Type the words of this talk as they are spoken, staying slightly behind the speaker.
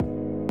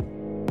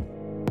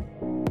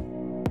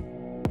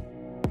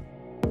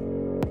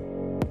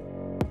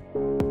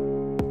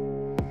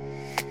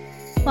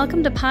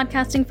Welcome to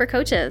Podcasting for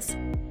Coaches.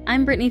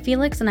 I'm Brittany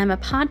Felix, and I'm a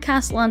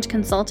podcast launch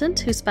consultant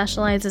who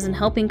specializes in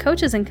helping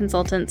coaches and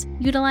consultants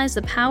utilize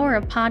the power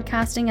of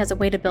podcasting as a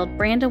way to build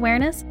brand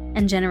awareness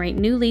and generate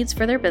new leads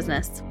for their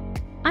business.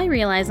 I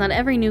realize not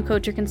every new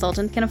coach or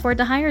consultant can afford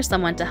to hire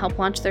someone to help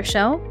launch their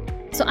show,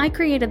 so I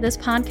created this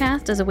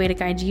podcast as a way to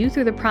guide you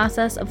through the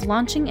process of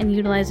launching and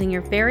utilizing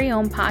your very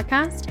own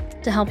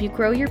podcast to help you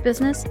grow your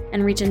business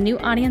and reach a new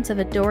audience of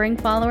adoring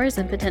followers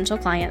and potential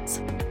clients.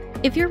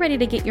 If you're ready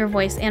to get your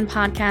voice and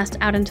podcast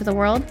out into the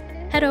world,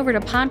 head over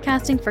to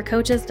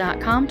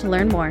podcastingforcoaches.com to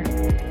learn more.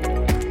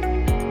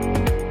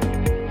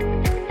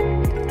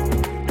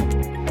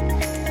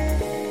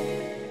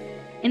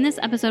 In this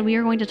episode, we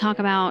are going to talk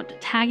about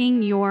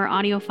tagging your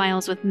audio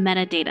files with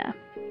metadata.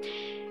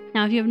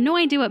 Now, if you have no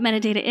idea what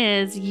metadata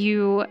is,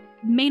 you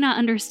may not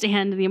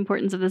understand the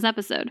importance of this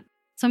episode.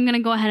 So I'm going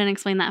to go ahead and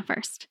explain that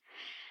first.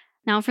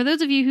 Now, for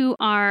those of you who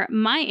are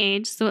my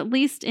age, so at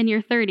least in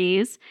your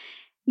 30s,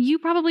 you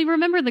probably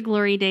remember the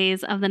glory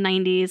days of the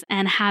 90s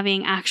and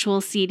having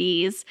actual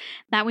CDs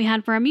that we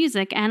had for our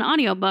music and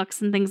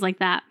audiobooks and things like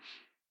that.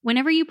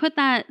 Whenever you put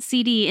that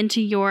CD into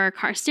your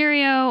car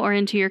stereo or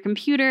into your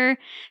computer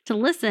to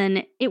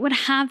listen, it would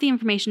have the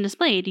information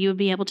displayed. You would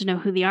be able to know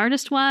who the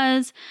artist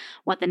was,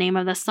 what the name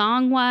of the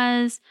song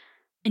was.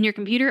 In your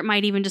computer, it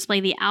might even display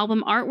the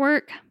album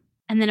artwork.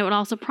 And then it would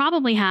also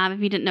probably have,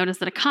 if you didn't notice,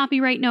 that a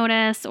copyright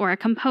notice or a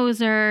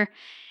composer,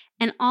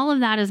 and all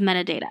of that is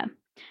metadata.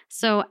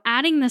 So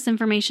adding this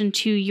information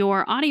to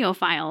your audio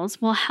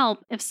files will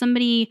help if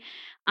somebody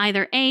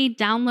either A,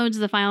 downloads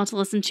the file to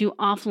listen to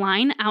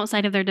offline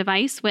outside of their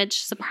device,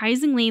 which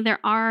surprisingly, there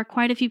are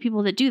quite a few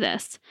people that do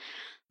this.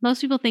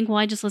 Most people think, well,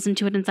 I just listen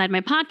to it inside my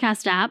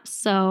podcast app,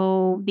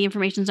 so the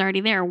information's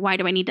already there. Why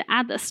do I need to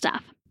add this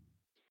stuff?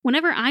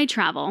 Whenever I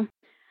travel,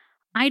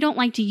 I don't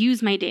like to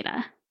use my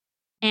data.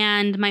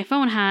 And my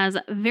phone has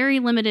very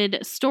limited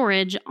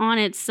storage on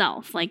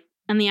itself, like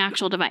on the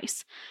actual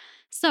device.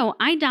 So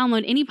I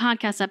download any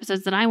podcast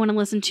episodes that I want to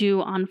listen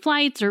to on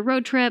flights or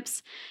road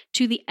trips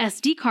to the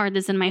SD card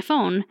that's in my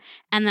phone,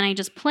 and then I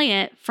just play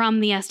it from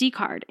the SD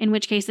card, in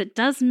which case it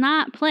does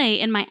not play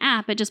in my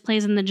app, it just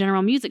plays in the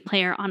general music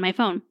player on my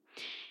phone.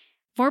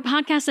 For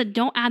podcasts that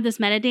don't add this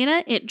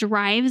metadata, it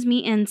drives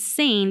me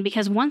insane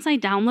because once I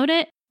download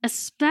it,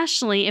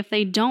 especially if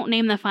they don't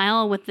name the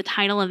file with the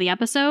title of the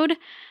episode,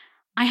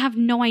 I have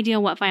no idea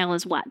what file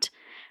is what.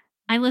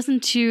 I listen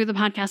to the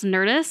podcast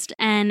Nerdist,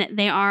 and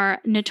they are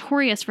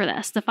notorious for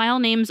this. The file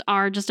names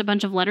are just a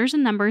bunch of letters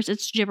and numbers.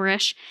 It's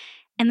gibberish,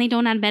 and they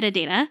don't add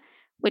metadata,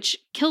 which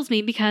kills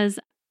me because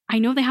I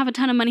know they have a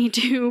ton of money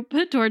to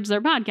put towards their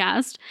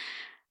podcast.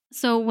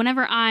 So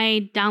whenever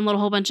I download a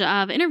whole bunch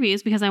of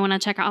interviews because I want to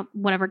check out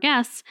whatever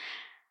guests,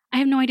 I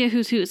have no idea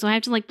who's who. So I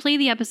have to play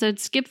the episode,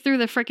 skip through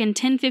the frickin'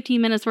 10-15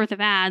 minutes worth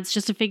of ads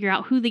just to figure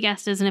out who the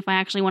guest is and if I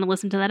actually want to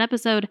listen to that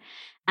episode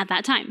at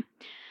that time.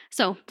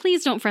 So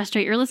please don't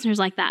frustrate your listeners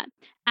like that.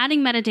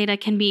 Adding metadata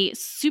can be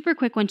super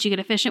quick once you get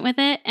efficient with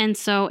it, and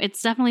so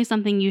it's definitely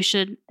something you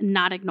should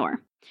not ignore.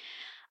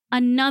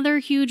 Another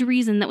huge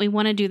reason that we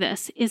want to do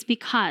this is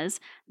because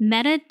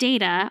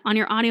metadata on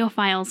your audio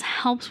files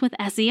helps with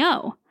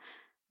SEO.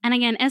 And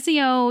again,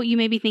 SEO, you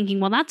may be thinking,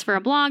 well, that's for a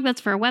blog,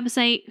 that's for a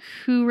website.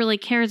 Who really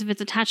cares if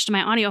it's attached to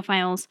my audio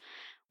files?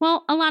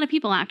 Well, a lot of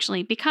people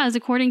actually, because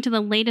according to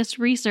the latest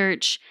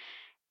research,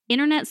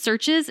 internet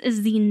searches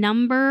is the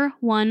number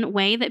one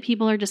way that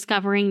people are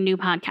discovering new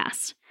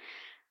podcasts.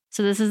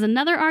 So this is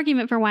another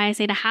argument for why I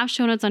say to have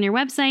show notes on your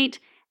website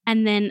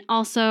and then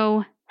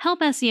also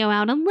help SEO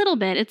out a little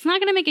bit. It's not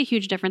going to make a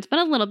huge difference, but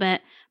a little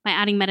bit by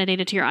adding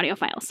metadata to your audio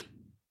files.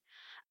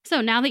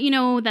 So now that you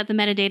know that the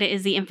metadata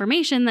is the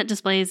information that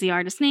displays the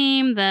artist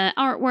name, the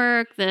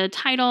artwork, the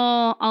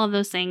title, all of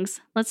those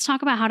things, let's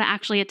talk about how to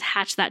actually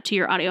attach that to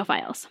your audio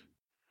files.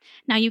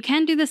 Now, you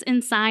can do this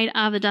inside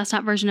of the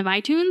desktop version of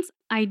iTunes.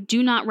 I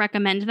do not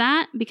recommend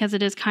that because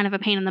it is kind of a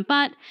pain in the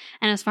butt.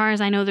 And as far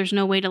as I know, there's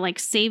no way to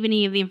save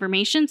any of the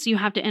information, so you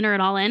have to enter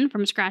it all in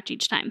from scratch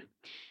each time.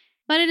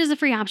 But it is a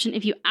free option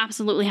if you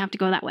absolutely have to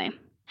go that way.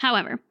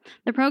 However,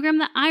 the program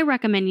that I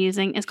recommend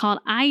using is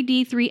called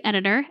ID3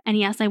 Editor, and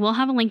yes, I will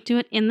have a link to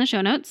it in the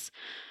show notes.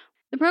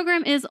 The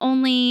program is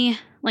only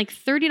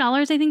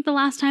 $30, I think, the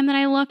last time that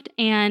I looked,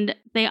 and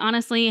they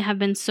honestly have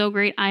been so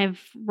great.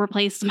 I've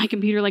replaced my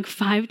computer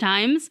 5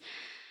 times.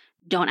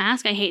 Don't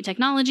ask, I hate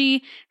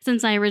technology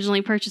since I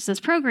originally purchased this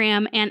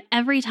program, and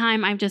every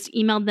time I've just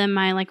emailed them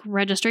my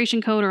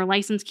registration code or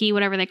license key,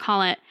 whatever they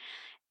call it,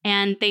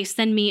 and they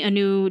send me a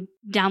new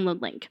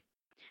download link.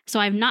 So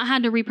I've not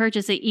had to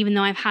repurchase it, even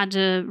though I've had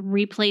to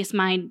replace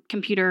my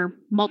computer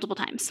multiple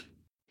times.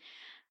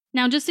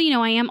 Now, just so you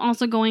know, I am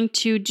also going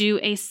to do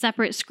a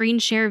separate screen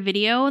share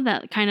video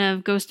that kind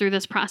of goes through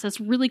this process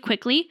really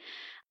quickly.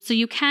 So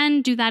you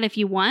can do that if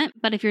you want,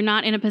 but if you're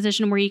not in a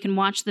position where you can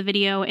watch the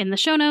video in the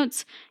show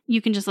notes,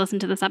 you can just listen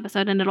to this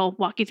episode and it'll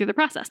walk you through the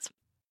process.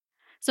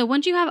 So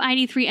once you have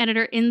ID3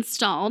 Editor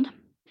installed,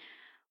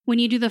 when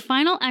you do the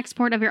final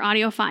export of your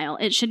audio file,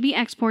 it should be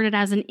exported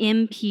as an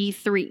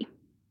MP3.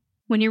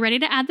 When you're ready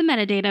to add the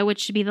metadata,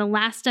 which should be the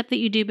last step that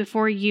you do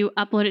before you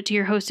upload it to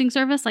your hosting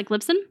service like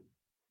Libsyn,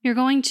 you're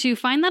going to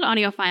find that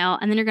audio file,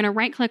 and then you're going to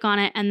right-click on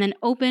it and then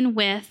open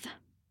with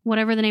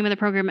whatever the name of the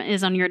program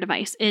is on your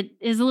device. It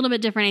is a little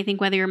bit different, I think,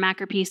 whether you're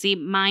Mac or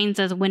PC. Mine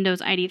says Windows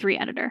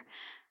ID3 Editor.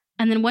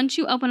 And then once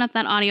you open up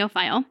that audio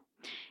file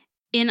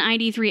in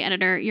ID3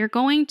 Editor, you're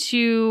going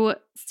to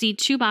see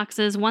two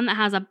boxes, one that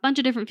has a bunch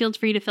of different fields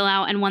for you to fill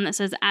out and one that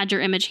says add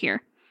your image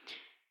here.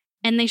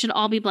 And they should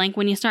all be blank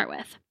when you start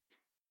with.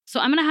 So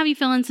I'm going to have you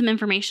fill in some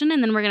information,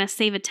 and then we're going to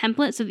save a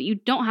template so that you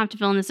don't have to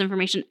fill in this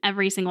information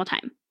every single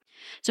time.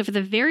 So for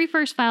the very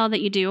first file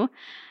that you do,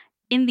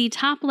 in the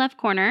top left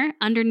corner,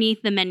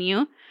 underneath the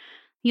menu,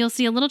 you'll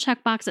see a little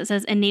checkbox that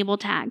says Enable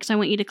Tag. So I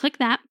want you to click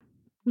that,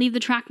 leave the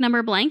track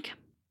number blank,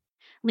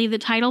 leave the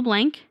title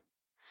blank.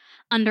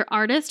 Under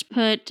Artist,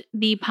 put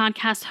the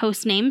podcast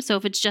host name. So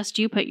if it's just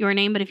you, put your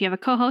name, but if you have a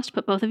co-host,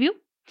 put both of you.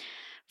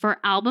 For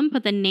album,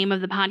 put the name of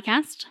the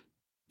podcast.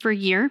 For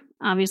year,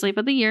 obviously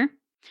put the year.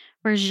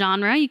 For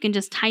genre, you can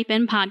just type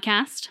in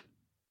podcast.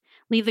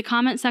 Leave the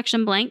comment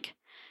section blank.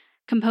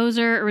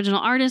 Composer, original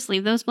artist,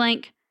 leave those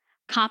blank.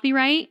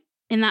 Copyright,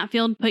 in that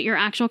field, put your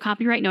actual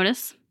copyright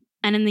notice.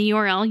 And in the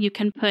URL, you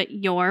can put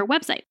your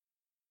website.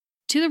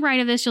 To the right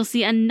of this, you'll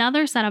see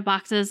another set of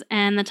boxes,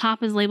 and the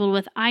top is labeled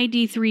with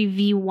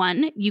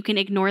ID3V1. You can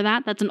ignore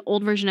that. That's an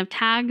old version of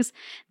tags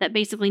that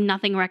basically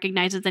nothing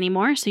recognizes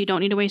anymore, so you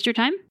don't need to waste your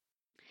time.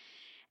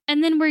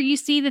 And then where you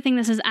see the thing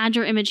that says add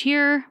your image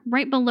here,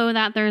 right below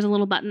that, there's a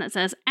little button that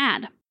says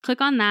add.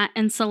 Click on that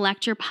and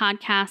select your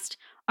podcast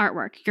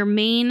artwork, your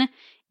main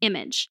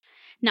image.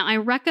 Now, I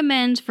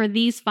recommend for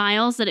these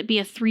files that it be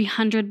a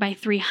 300 by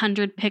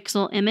 300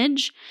 pixel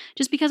image,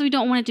 just because we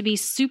don't want it to be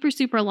super,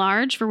 super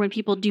large for when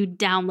people do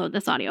download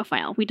this audio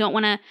file. We don't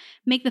want to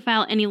make the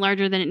file any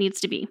larger than it needs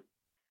to be.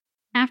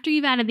 After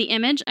you've added the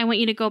image, I want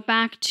you to go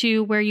back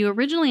to where you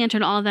originally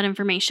entered all of that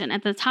information.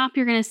 At the top,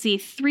 you're going to see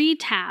 3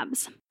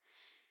 tabs.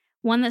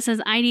 One that says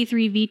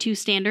ID3 V2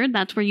 Standard,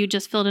 that's where you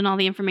just filled in all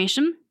the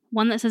information.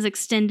 One that says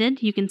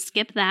Extended, you can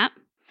skip that.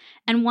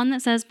 And one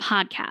that says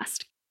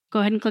Podcast. Go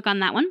ahead and click on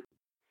that one.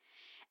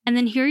 And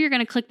then here you're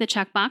going to click the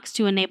checkbox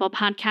to enable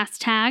podcast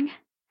tag,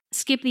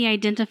 skip the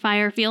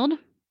identifier field,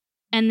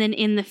 and then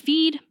in the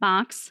feed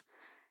box,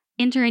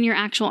 enter in your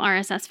actual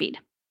RSS feed.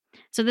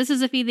 So this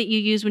is a feed that you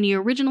used when you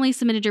originally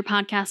submitted your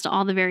podcast to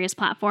all the various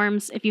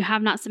platforms. If you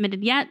have not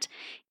submitted yet,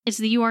 it's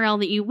the URL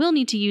that you will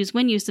need to use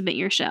when you submit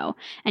your show,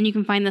 and you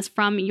can find this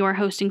from your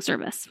hosting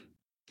service.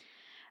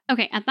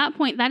 Okay, at that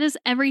point, that is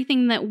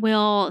everything that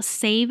will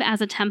save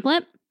as a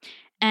template,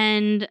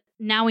 and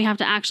now we have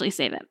to actually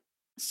save it.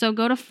 So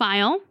go to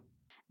File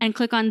and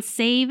click on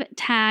Save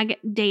Tag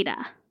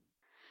Data.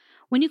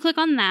 When you click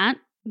on that,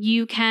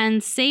 you can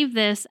save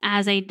this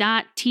as a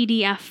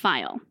 .tdf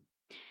file.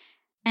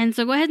 And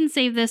so go ahead and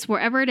save this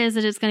wherever it is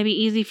that it's going to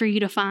be easy for you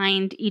to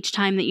find each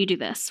time that you do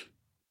this.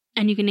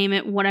 And you can name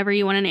it whatever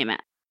you want to name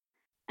it.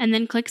 And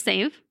then click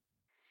Save.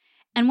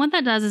 And what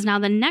that does is now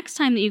the next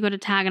time that you go to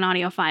tag an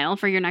audio file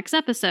for your next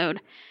episode,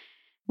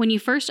 when you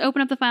first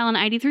open up the file in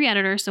ID3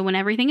 Editor, so when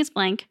everything is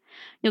blank,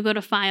 you'll go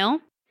to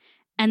File,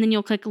 and then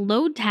you'll click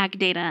Load Tag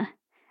Data,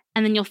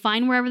 and then you'll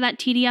find wherever that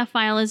TDF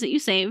file is that you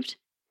saved,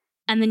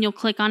 and then you'll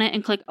click on it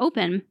and click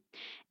Open,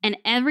 and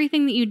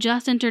everything that you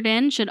just entered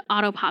in should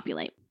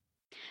auto-populate.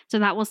 So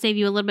that will save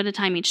you a little bit of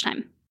time each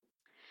time.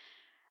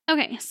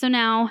 Okay, so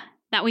now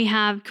that we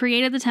have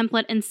created the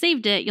template and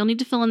saved it, you'll need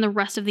to fill in the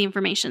rest of the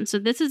information. So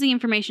this is the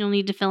information you'll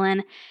need to fill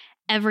in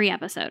every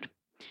episode.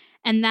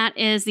 And that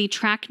is the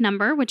track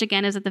number, which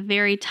again is at the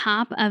very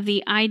top of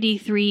the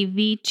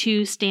ID3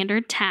 V2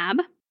 Standard tab.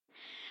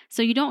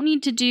 So you don't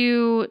need to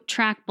do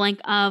track blank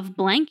of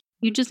blank.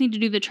 You just need to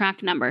do the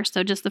track number.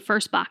 So just the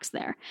first box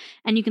there.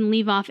 And you can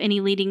leave off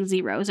any leading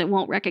zeros. It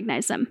won't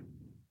recognize them.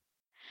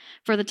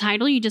 For the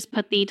title, you just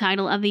put the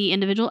title of the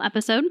individual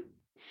episode.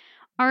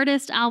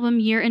 Artist, album,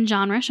 year, and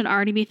genre should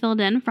already be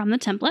filled in from the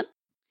template.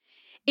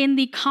 In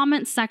the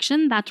comments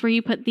section, that's where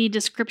you put the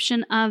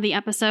description of the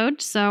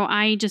episode. So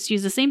I just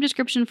use the same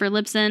description for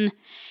Libsyn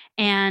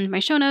and my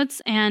show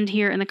notes and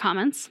here in the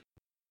comments.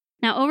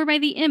 Now over by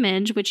the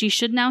image, which you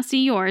should now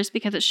see yours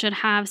because it should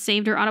have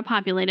saved or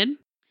auto-populated,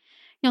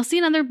 you'll see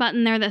another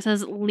button there that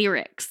says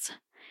Lyrics.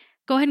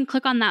 Go ahead and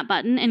click on that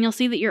button and you'll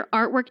see that your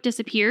artwork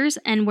disappears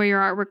and where your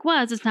artwork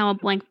was is now a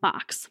blank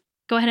box.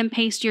 Go ahead and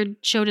paste your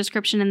show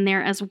description in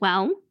there as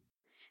well.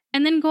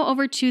 And then go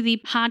over to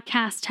the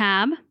podcast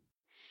tab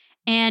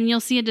and you'll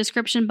see a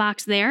description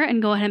box there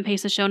and go ahead and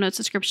paste the show notes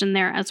description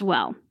there as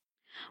well.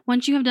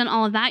 Once you have done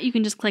all of that, you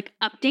can just click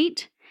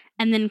Update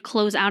and then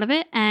close out of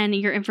it and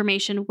your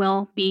information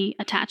will be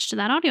attached to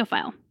that audio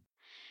file.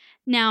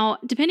 Now,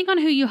 depending on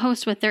who you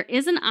host with, there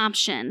is an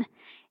option,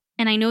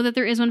 and I know that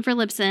there is one for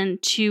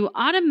Libsyn, to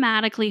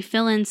automatically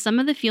fill in some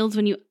of the fields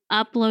when you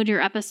upload your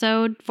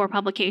episode for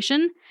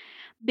publication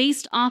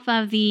based off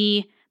of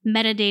the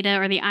metadata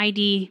or the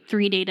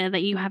ID3 data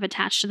that you have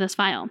attached to this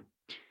file.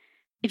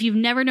 If you've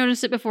never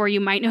noticed it before, you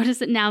might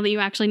notice it now that you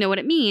actually know what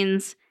it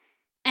means.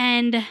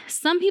 And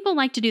some people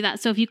like to do that.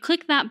 So if you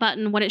click that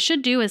button, what it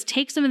should do is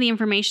take some of the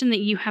information that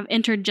you have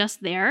entered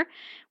just there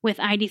with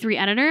ID3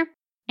 Editor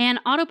and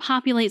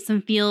auto-populate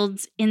some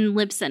fields in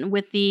Libsyn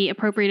with the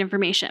appropriate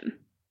information.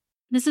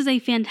 This is a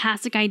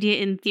fantastic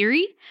idea in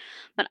theory,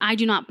 but I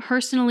do not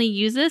personally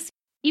use this.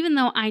 Even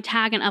though I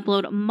tag and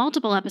upload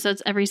multiple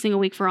episodes every single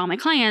week for all my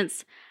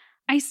clients,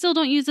 I still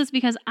don't use this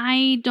because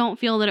I don't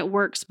feel that it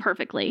works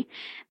perfectly.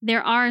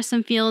 There are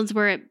some fields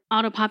where it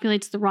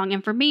auto-populates the wrong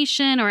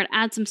information or it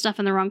adds some stuff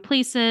in the wrong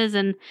places,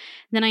 and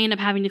then I end up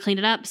having to clean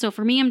it up. So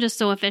for me, I'm just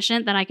so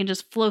efficient that I can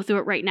just flow through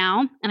it right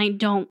now, and I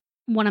don't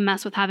want to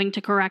mess with having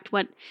to correct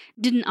what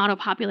didn't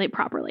auto-populate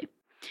properly.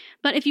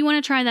 But if you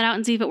want to try that out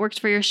and see if it works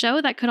for your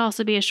show, that could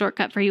also be a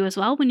shortcut for you as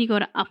well when you go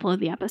to upload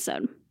the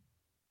episode.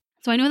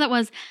 So I know that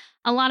was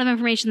a lot of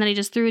information that I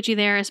just threw at you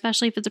there,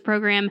 especially if it's a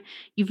program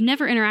you've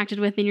never interacted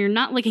with and you're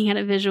not looking at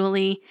it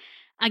visually.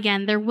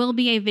 Again, there will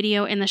be a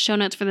video in the show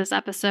notes for this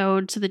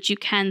episode so that you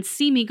can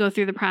see me go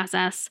through the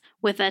process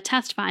with a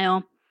test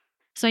file.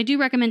 So I do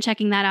recommend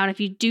checking that out if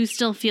you do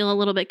still feel a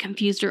little bit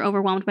confused or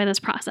overwhelmed by this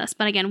process.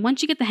 But again,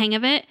 once you get the hang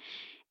of it,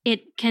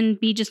 it can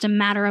be just a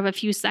matter of a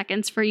few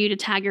seconds for you to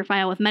tag your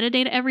file with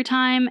metadata every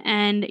time,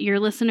 and your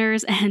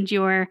listeners and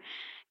your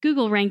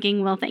Google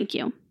ranking will thank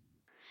you.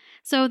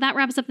 So that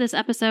wraps up this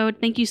episode.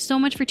 Thank you so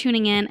much for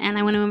tuning in, and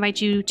I want to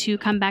invite you to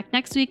come back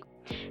next week.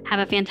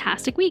 Have a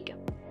fantastic week.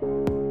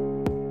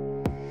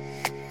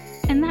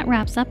 And that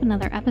wraps up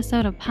another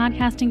episode of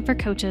Podcasting for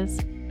Coaches.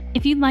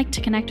 If you'd like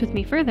to connect with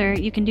me further,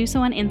 you can do so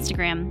on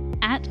Instagram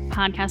at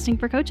Podcasting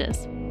for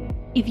Coaches.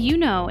 If you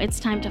know it's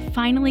time to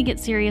finally get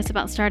serious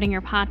about starting your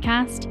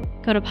podcast,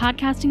 go to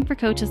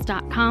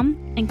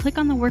podcastingforcoaches.com and click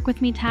on the Work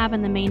With Me tab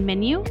in the main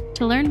menu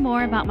to learn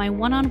more about my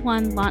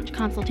one-on-one launch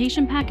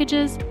consultation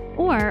packages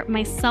or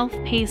my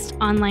self-paced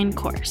online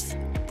course.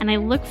 And I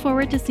look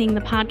forward to seeing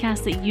the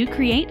podcast that you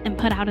create and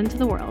put out into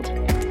the world.